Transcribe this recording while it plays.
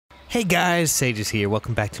Hey guys, Sages here.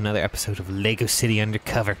 Welcome back to another episode of Lego City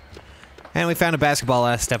Undercover. And we found a basketball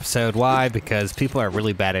last episode. Why? Because people are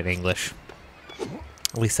really bad at English.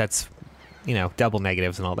 At least that's, you know, double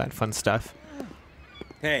negatives and all that fun stuff.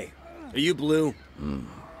 Hey, are you Blue?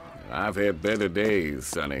 I've had better days,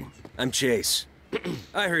 Sonny. I'm Chase.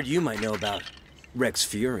 I heard you might know about Rex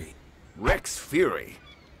Fury. Rex Fury?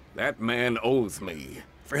 That man owes me.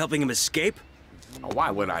 For helping him escape? Why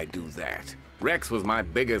would I do that? Rex was my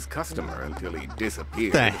biggest customer until he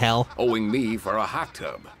disappeared. The hell? Owing me for a hot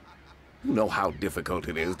tub. You know how difficult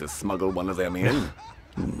it is to smuggle one of them in?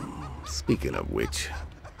 Speaking of which,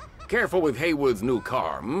 careful with Haywood's new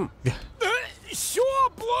car, hmm? Sure,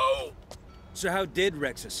 Blue! So how did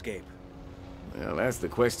Rex escape? Well, that's the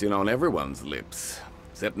question on everyone's lips.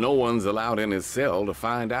 Except no one's allowed in his cell to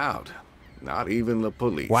find out. Not even the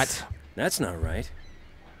police. What? That's not right.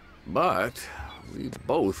 But we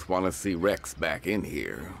both want to see Rex back in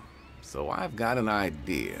here. So I've got an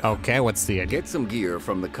idea. Okay, what's the idea? Get some gear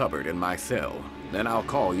from the cupboard in my cell. Then I'll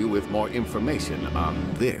call you with more information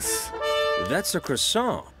on this. That's a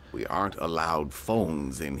croissant. We aren't allowed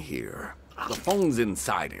phones in here. The phone's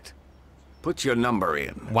inside it. Put your number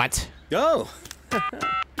in. What? Oh!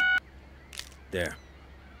 There.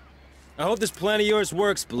 I hope this plan of yours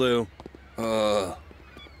works, Blue.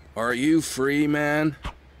 Are you free, man?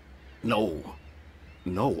 No.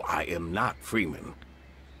 No, I am not Freeman.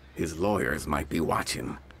 His lawyers might be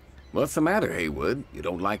watching. What's the matter, Haywood? You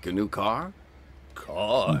don't like your new car?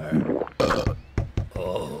 Car?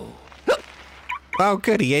 Oh,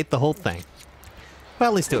 good, he ate the whole thing. Well,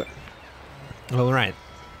 at least do it. All right.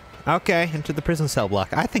 Okay, enter the prison cell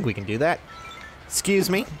block. I think we can do that. Excuse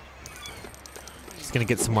me. Just gonna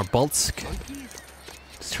get some more bolts.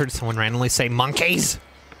 Just heard someone randomly say monkeys.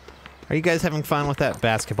 Are you guys having fun with that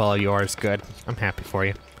basketball of yours? Good. I'm happy for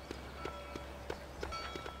you.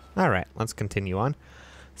 Alright, let's continue on.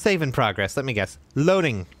 Save in progress. Let me guess.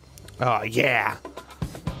 Loading. Oh, yeah.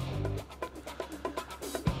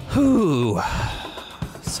 Whew.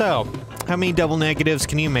 So, how many double negatives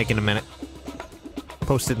can you make in a minute?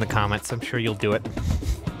 Post it in the comments. I'm sure you'll do it.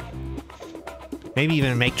 Maybe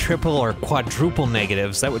even make triple or quadruple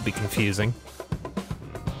negatives. That would be confusing.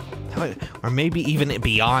 Or maybe even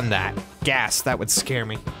beyond that. Gas, that would scare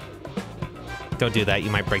me. Don't do that, you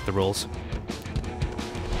might break the rules.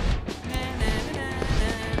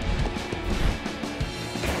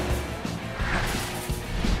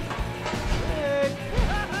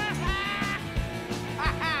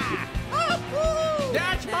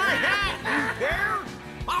 That's my hat, you care?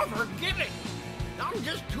 I'll forget it. I'm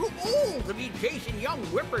just too old to be chasing young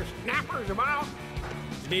whippersnappers about.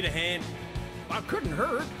 Need a hand? I couldn't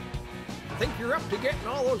hurt. Think you're up to getting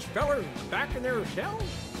all those fellers back in their cells?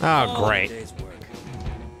 Oh, great. Day's work.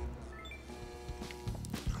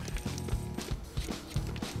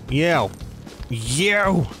 Yo.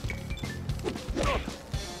 Yo.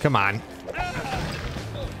 Come on.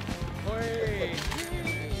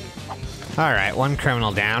 Alright, one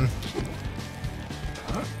criminal down.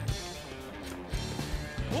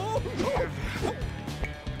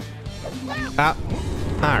 Up.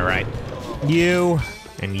 Alright. You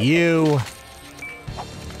and you.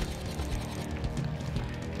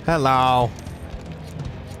 Hello.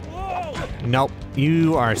 Nope.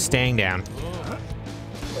 You are staying down.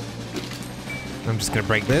 I'm just gonna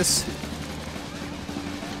break this.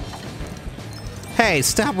 Hey,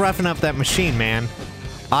 stop roughing up that machine, man.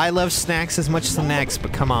 I love snacks as much as the next,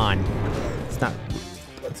 but come on. It's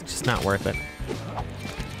just not worth it.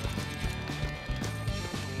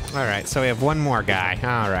 Alright, so we have one more guy.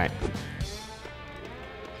 Alright.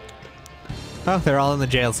 Oh, they're all in the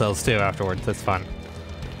jail cells too afterwards. That's fun.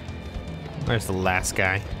 Where's the last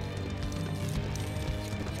guy?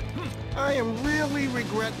 I am really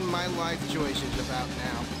regretting my life choices about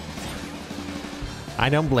now. I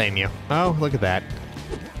don't blame you. Oh, look at that.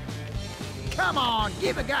 Come on,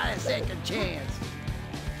 give a guy a second chance.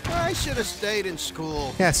 I should have stayed in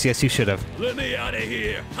school. Yes, you should have. Let me out of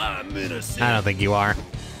here. I'm innocent. I don't think you are.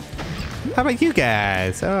 How about you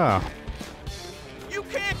guys? Oh. You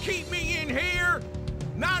can't keep me in here.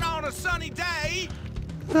 Not on a sunny day.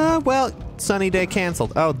 Well, sunny day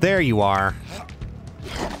canceled. Oh, there you are.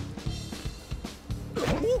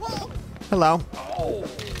 Hello.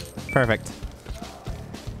 Perfect.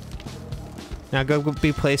 Now go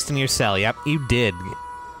be placed in your cell. Yep, you did.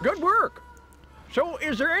 Good work. So,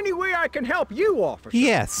 is there any way I can help you, officer?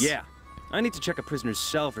 Yes. Yeah. I need to check a prisoner's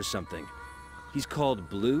cell for something. He's called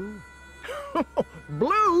Blue?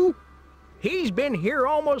 Blue? He's been here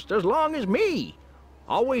almost as long as me.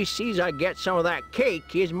 Always sees I get some of that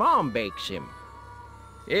cake his mom bakes him.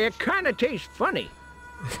 It kinda tastes funny.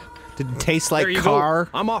 Did it taste like There you car?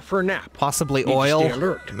 go. I'm off for a nap. Possibly Need to oil? stay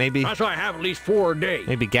alert. Maybe. That's why I have at least 4 a day.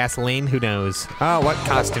 Maybe gasoline? Who knows? Oh, what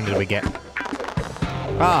costume did we get?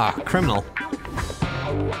 Ah, criminal.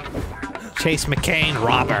 Chase McCain,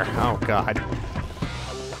 robber. Oh, God.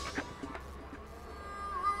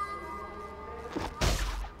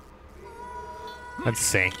 Let's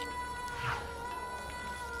see.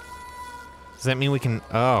 Does that mean we can...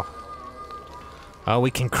 Oh. Oh, we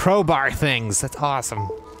can crowbar things. That's awesome.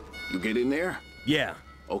 You get in there? Yeah.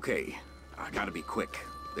 Okay. I gotta be quick.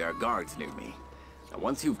 There are guards near me. Now,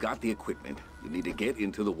 once you've got the equipment, you need to get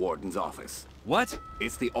into the warden's office. What?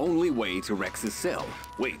 It's the only way to Rex's cell.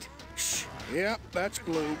 Wait. Shh. Yep, that's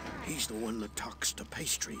Blue. He's the one that talks to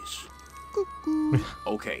pastries.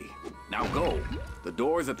 Okay. Now go. The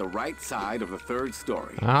door's at the right side of the 3rd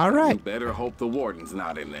story. All right. You better hope the warden's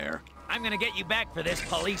not in there. I'm gonna get you back for this,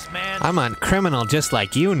 policeman. I'm a criminal just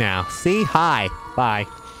like you now. See? Hi. Bye.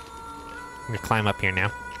 I'm gonna climb up here now.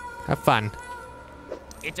 Have fun.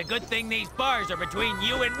 It's a good thing these bars are between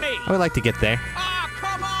you and me. I would like to get there. Ah,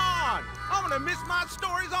 come on! I'm gonna miss my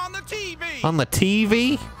stories on the TV! On the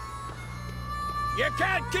TV? You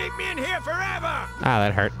can't keep me in here forever! Ah,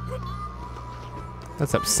 that hurt.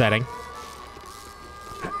 That's upsetting.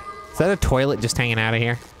 Is that a toilet just hanging out of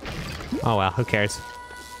here? Oh well, who cares?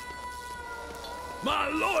 My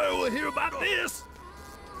lawyer will hear about this.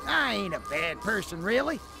 I ain't a bad person,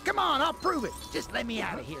 really. Come on, I'll prove it. Just let me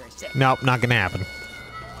out of here a second. Nope, not gonna happen.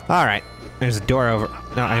 All right, there's a door over.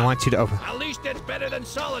 No, I want you to open. At least it's better than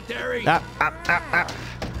solitary. Up, up, up, up.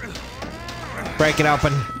 Break it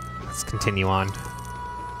open. Let's continue on.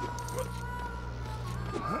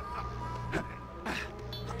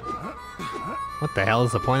 What the hell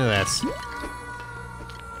is the point of this?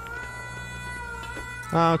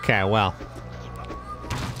 Okay, well.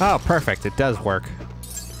 Oh, perfect. It does work.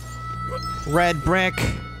 Red brick.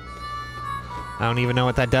 I don't even know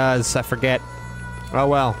what that does. I forget. Oh,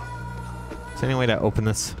 well. Is there any way to open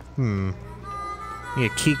this? Need a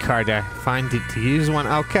key card to find to use one.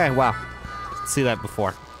 Okay, well. Let's see that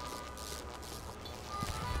before.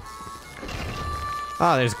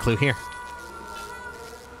 Oh, there's a clue here.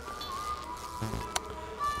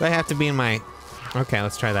 Do I have to be in my... Okay,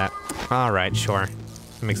 let's try that. All right, sure.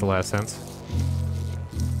 That makes a lot of sense.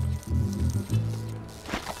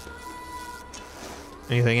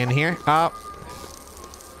 Anything in here? Oh.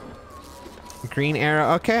 Green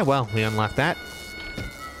arrow. Okay, well, we unlocked that.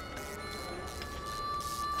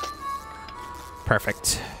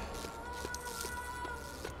 Perfect.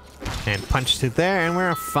 And punch to there, and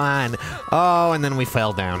we're fine. Oh, and then we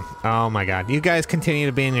fell down. Oh my god. You guys continue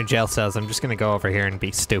to be in your jail cells. I'm just gonna go over here and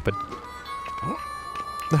be stupid.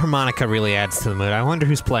 The harmonica really adds to the mood. I wonder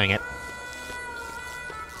who's playing it.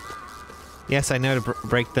 Yes, I know to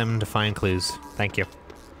break them to find clues. Thank you.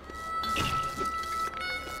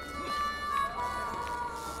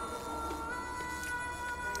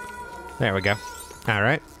 There we go.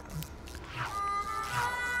 Alright.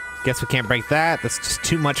 Guess we can't break that. That's just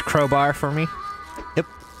too much crowbar for me. Yep.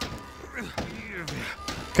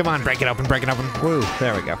 Come on, break it open, break it open. Woo,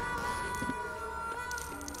 there we go.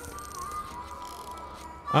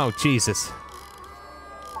 Oh, Jesus.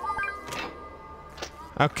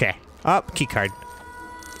 Okay. Oh, key card.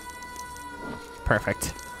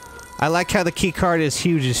 Perfect. I like how the key card is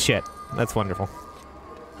huge as shit. That's wonderful.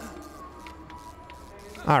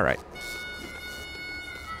 All right.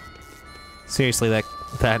 Seriously, the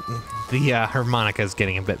harmonica is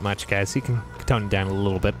getting a bit much, guys. You can tone it down a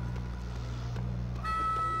little bit.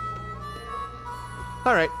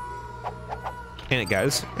 All right. In it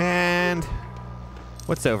goes. And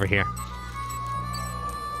what's over here?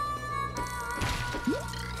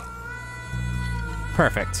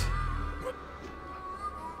 Perfect.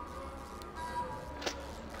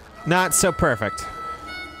 Not so perfect.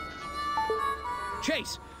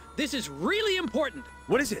 Chase, this is really important.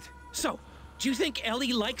 What is it? So, do you think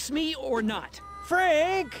Ellie likes me or not?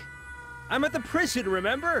 Frank! I'm at the prison,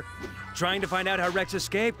 remember? Trying to find out how Rex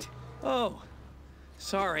escaped? Oh,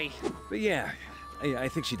 sorry. But yeah, I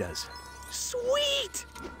think she does. Sweet!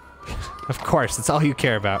 Of course, that's all you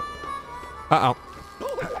care about. Uh-oh.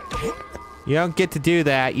 You don't get to do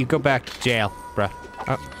that. You go back to jail, bruh.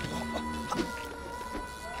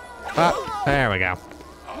 Oh, there we go.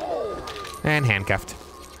 And handcuffed.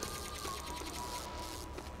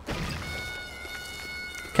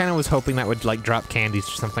 Kind of was hoping that would, like, drop candies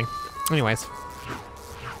or something. Anyways.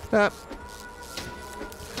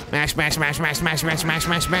 Mash, mash, mash, mash, mash, mash, mash,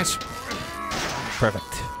 mash, mash. Perfect.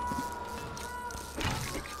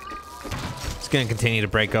 Just gonna continue to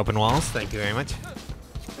break open walls. Thank you very much.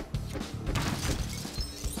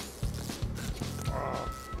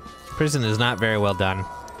 Prison is not very well done.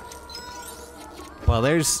 Well,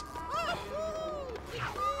 there's...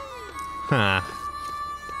 Huh.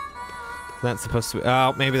 That's supposed to be...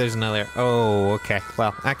 Oh, maybe there's another... Oh, okay.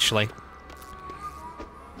 Well, actually...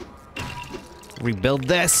 Rebuild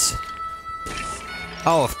this.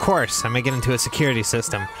 Oh, of course. I make it into a security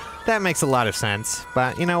system. That makes a lot of sense.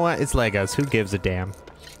 But you know what? It's Legos. Who gives a damn?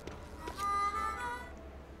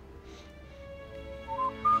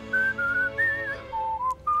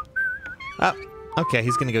 Oh, okay.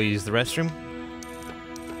 He's gonna go use the restroom.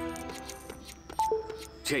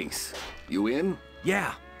 Chase, you in?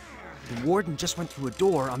 Yeah. The warden just went through a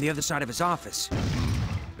door on the other side of his office.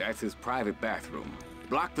 That's his private bathroom.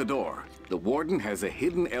 Block the door. The warden has a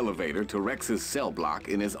hidden elevator to Rex's cell block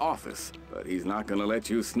in his office, but he's not gonna let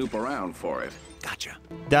you snoop around for it. Gotcha.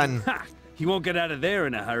 Done. Ha! He won't get out of there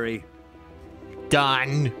in a hurry.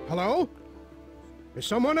 Done. Hello? Is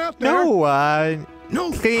someone out there? No,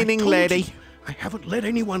 No, cleaning I told lady. you, I haven't let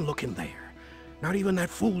anyone look in there. Not even that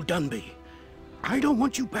fool Dunby. I don't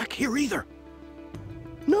want you back here either.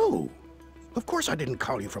 No. Of course I didn't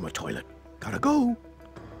call you from a toilet. Gotta go.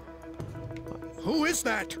 Who is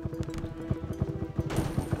that?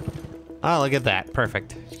 Oh, look at that.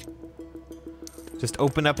 Perfect. Just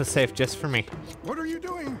open up a safe just for me. What are you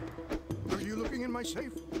doing? Are you looking in my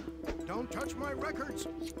safe? Don't touch my records.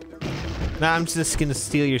 No, I'm just gonna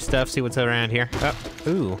steal your stuff, see what's around here. Oh,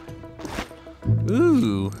 ooh.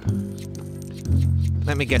 Ooh.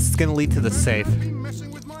 Let me guess, it's gonna lead to the safe. Don't be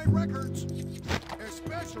messing with my records.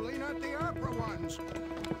 Especially not the opera ones.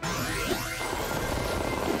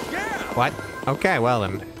 What? Okay, well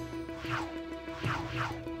then.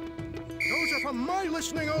 Those are for my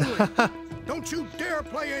listening only. Don't you dare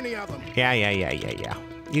play any of them. Yeah.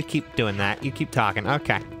 You keep doing that. You keep talking.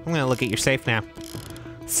 Okay. I'm gonna look at your safe now.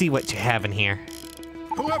 See what you have in here.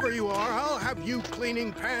 Whoever you are, I'll have you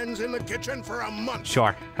cleaning pans in the kitchen for a month.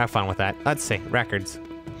 Sure. Have fun with that. Let's see. Records.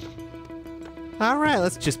 Alright,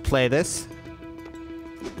 let's just play this.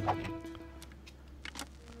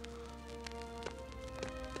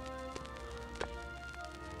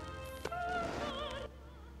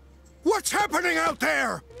 What's happening out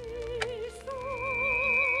there?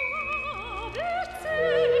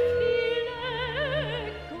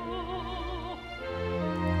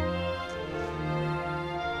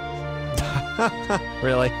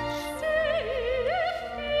 Really?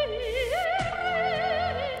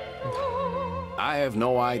 I have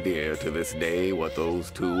no idea to this day what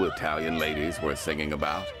those two Italian ladies were singing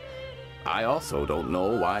about. I also don't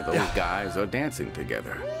know why those guys are dancing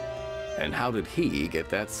together. And how did he get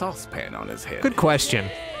that saucepan on his head? Good question.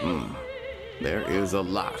 There is a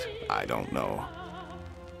lot I don't know.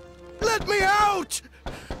 Let me out!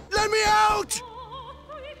 Let me out!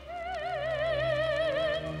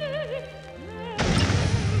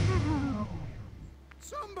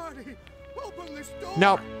 Somebody, open this door!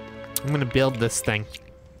 Nope. I'm gonna build this thing.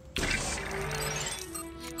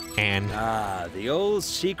 And Ah, the old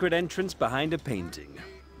secret entrance behind a painting.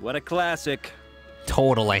 What a classic.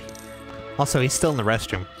 totally. Also, he's still in the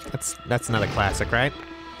restroom. That's another classic, right?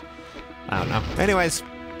 I don't know. Anyways,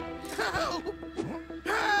 Help!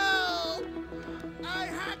 Help! I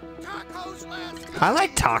had tacos last night! I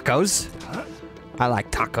like tacos. I like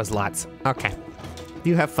tacos lots. Okay.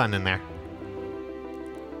 You have fun in there.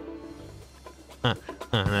 Nah.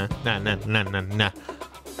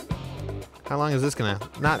 How long is this gonna?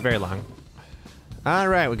 Not very long. All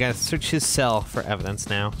right, we gotta search his cell for evidence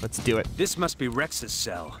now. Let's do it. This must be Rex's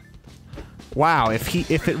cell. Wow, if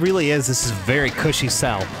it really is, this is a very cushy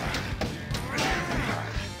cell.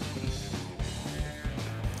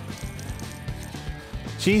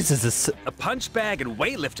 Jesus, A punch bag and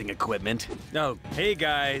weightlifting equipment. No, hey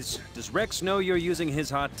guys, does Rex know you're using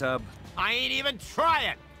his hot tub? I ain't even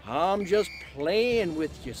trying. I'm just playing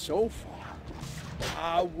with you so far.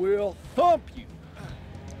 I will thump you.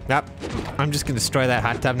 Yep. I'm just gonna destroy that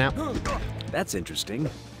hot tub now. That's interesting.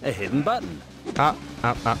 A hidden button. Up.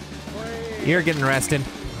 You're getting arrested.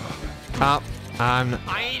 Up. I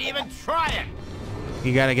ain't even trying.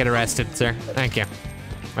 You gotta get arrested, sir. Thank you.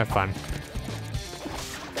 Have fun.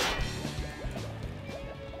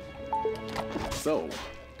 So,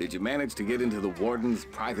 did you manage to get into the warden's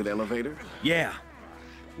private elevator? Yeah.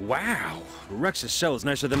 Wow, Rex's cell is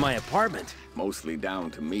nicer than my apartment. Mostly down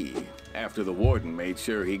to me, after the warden made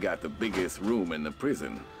sure he got the biggest room in the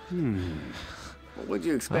prison. What'd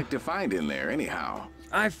you expect to find in there, anyhow?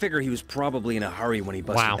 I figure he was probably in a hurry when he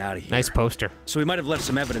busted Wow. out of here. Nice poster. So he might have left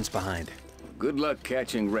some evidence behind. Good luck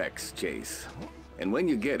catching Rex, Chase. And when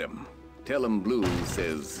you get him, tell him Blue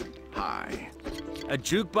says hi. A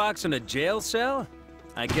jukebox in a jail cell?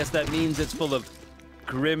 I guess that means it's full of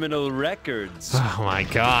criminal records. Oh my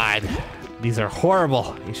god. These are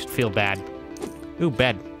horrible. You should feel bad. Ooh,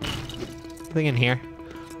 bed. Anything in here?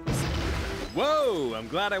 Whoa, I'm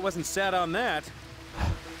glad I wasn't sat on that.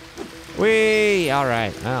 Whee!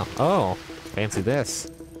 Alright. Oh, fancy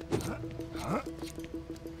this.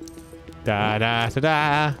 Da da da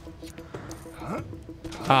da.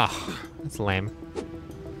 Oh, that's lame.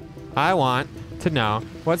 I want to know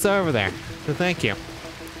what's over there. So thank you.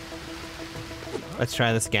 Let's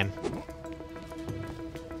try this again.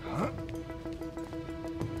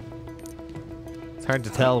 It's hard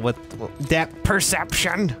to tell with depth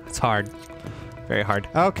perception. It's hard. Very hard.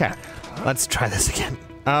 Okay, let's try this again.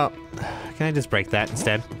 Oh, can I just break that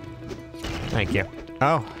instead? Thank you.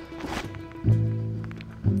 Oh.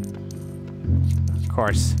 Of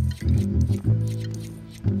course.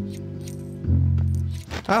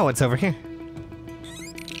 Oh, what's over here?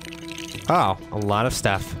 Oh, a lot of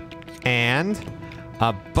stuff. And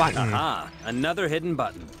a button. Aha, another hidden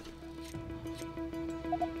button.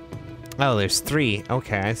 Oh, there's 3.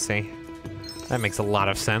 Okay, I see. That makes a lot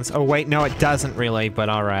of sense. Oh, wait, no, it doesn't really, but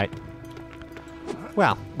all right.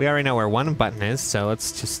 Well, we already know where one button is, so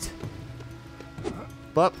let's just...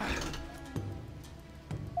 Boop.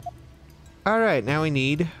 All right, now we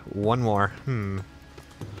need one more.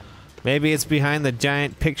 Maybe it's behind the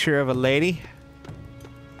giant picture of a lady?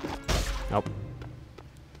 Nope.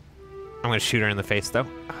 I'm gonna shoot her in the face, though.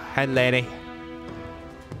 Hi, lady.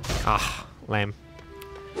 Ah, lame.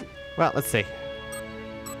 Well, let's see.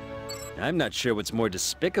 I'm not sure what's more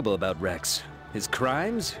despicable about Rex. His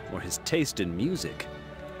crimes or his taste in music.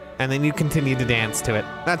 And then you continue to dance to it.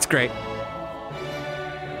 That's great.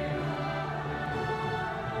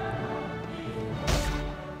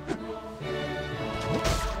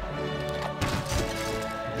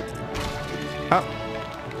 Oh.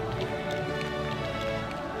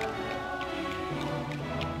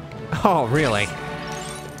 Oh, really?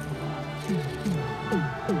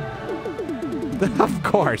 Of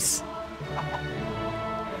course.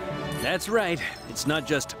 That's right. It's not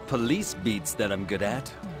just police beats that I'm good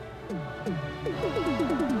at.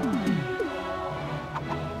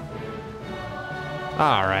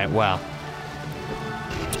 All right, well.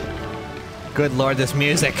 Good lord, this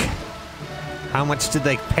music. How much did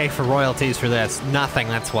they pay for royalties for this? Nothing,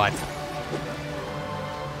 that's what.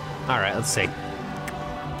 All right, let's see.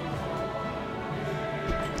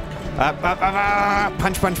 Up, up, up, up.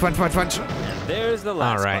 Punch, punch, punch, punch, punch. And there's the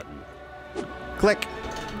last All right. button. Click.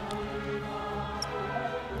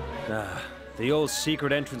 The old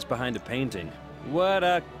secret entrance behind a painting. What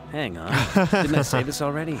a... Hang on. Didn't I say this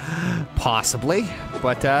already? Possibly,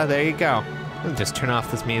 but there you go. I'll just turn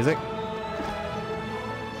off this music.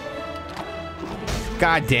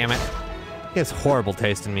 God damn it. He has horrible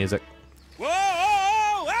taste in music. Whoa!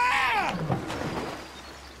 Ah!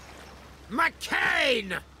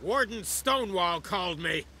 McCain! Warden Stonewall called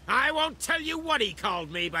me. I won't tell you what he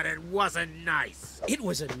called me, but it wasn't nice. It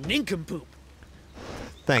was a nincompoop.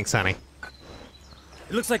 Thanks, honey.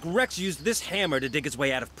 It looks like Rex used this hammer to dig his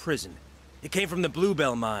way out of prison. It came from the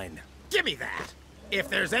Bluebell mine. Give me that. If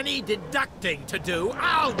there's any deducting to do,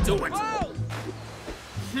 I'll do it. Whoa!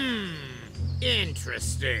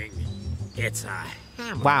 Interesting. It's a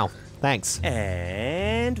hammer. Wow, thanks.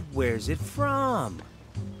 And where's it from?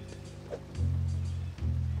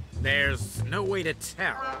 There's no way to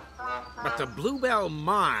tell. But the Bluebell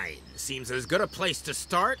mine seems as good a place to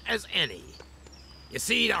start as any. You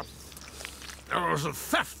see, there was a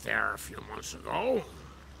theft there a few months ago.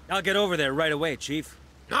 I'll get over there right away, Chief.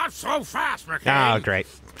 Not so fast, McCain. Oh, great.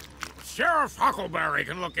 Sheriff Huckleberry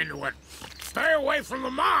can look into it. Stay away from the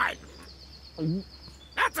mine.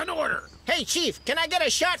 That's an order. Hey, Chief, can I get a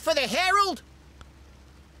shot for the Herald?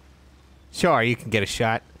 Sure, you can get a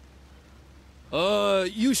shot.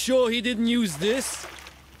 You sure he didn't use this?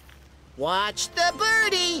 Watch the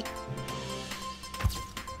birdie.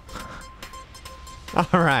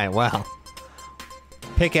 All right, well.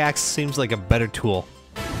 Pickaxe seems like a better tool.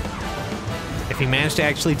 If he managed to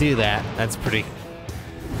actually do that, that's pretty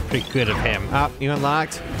good of him. Oh, you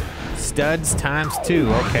unlocked? Studs times 2.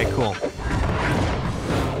 Okay, cool.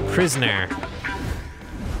 Prisoner.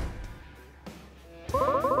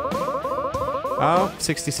 Oh,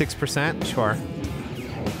 66%, sure.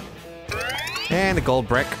 And a gold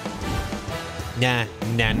brick. Nah,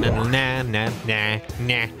 nah, nah, nah, nah, nah,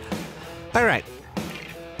 nah. All right.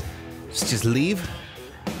 Let's just leave.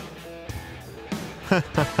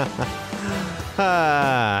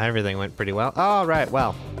 Everything went pretty well. All right,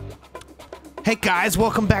 well. Hey guys,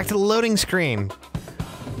 welcome back to the loading screen.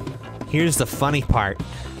 Here's the funny part.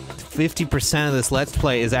 50% of this Let's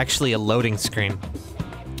Play is actually a loading screen.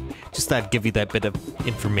 Just that give you that bit of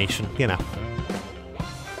information, you know.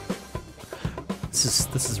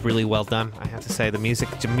 This is really well done. I have to say the music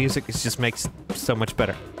is just makes so much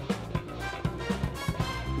better.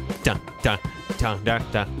 Dun dun dun dun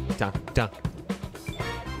dun dun dun.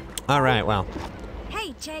 All right, well.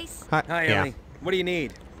 Hey, Chase. Hi, yeah. Ellie. What do you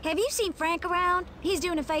need? Have you seen Frank around? He's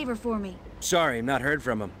doing a favor for me. Sorry, not heard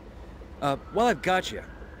from him. While I've got you,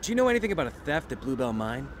 do you know anything about a theft at Bluebell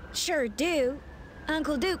Mine? Sure do.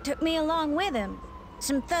 Uncle Duke took me along with him.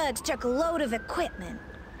 Some thugs took a load of equipment.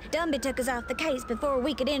 Dumby took us off the case before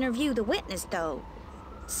we could interview the witness, though.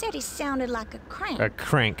 Said he sounded like a crank. A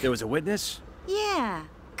crank. There was a witness? Yeah,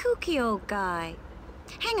 kooky old guy.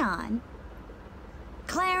 Hang on.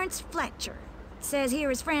 Clarence Fletcher. Says here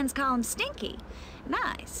his friends call him Stinky.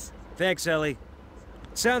 Nice. Thanks, Ellie.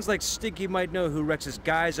 Sounds like Stinky might know who Rex's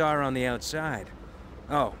guys are on the outside.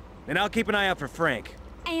 Oh, and I'll keep an eye out for Frank.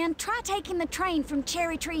 And try taking the train from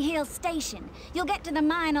Cherry Tree Hill Station. You'll get to the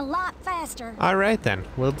mine a lot faster. All right, then.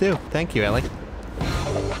 Will do. Thank you, Ellie.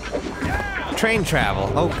 Train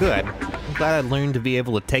travel. Oh, good. I'm glad I learned to be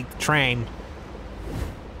able to take the train.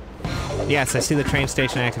 Yes, I see the train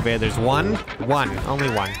station activated. There's one. Only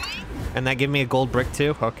one. And that give me a gold brick,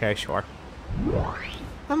 too? Okay, sure.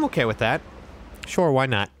 I'm okay with that. Sure, why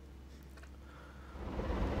not?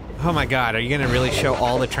 Oh my god, are you gonna really show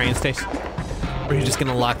all the train stations? Or are you just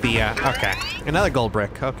gonna lock the, okay. Another gold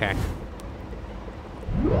brick, okay.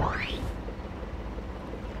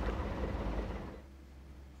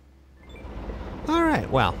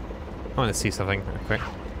 Alright, well. I wanna see something real quick.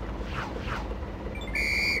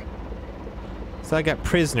 So I got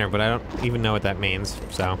prisoner, but I don't even know what that means,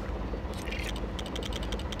 so.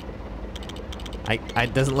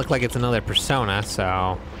 It doesn't look like it's another persona,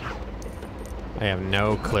 so I have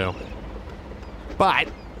no clue. But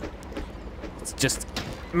let's just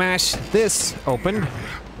mash this open.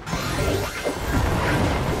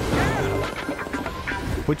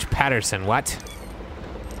 Which Patterson? What?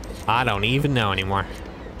 I don't even know anymore.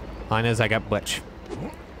 All I know is I got Butch.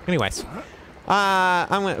 Anyways,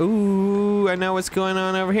 I'm gonna. Ooh, I know what's going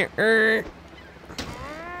on over here.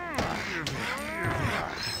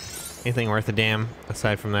 Anything worth a damn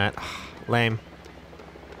aside from that? Lame.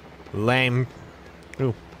 Lame.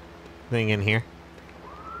 Ooh. Thing in here?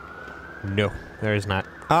 No, there is not.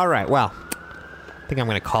 Alright, well. I think I'm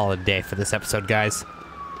gonna call it a day for this episode, guys.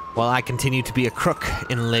 While I continue to be a crook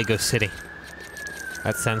in Lego City.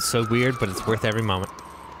 That sounds so weird, but it's worth every moment.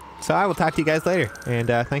 So I will talk to you guys later. And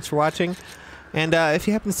thanks for watching. And if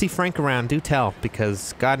you happen to see Frank around, do tell,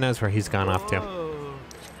 because God knows where he's gone off to.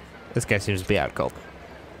 This guy seems to be out cold.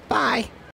 Bye.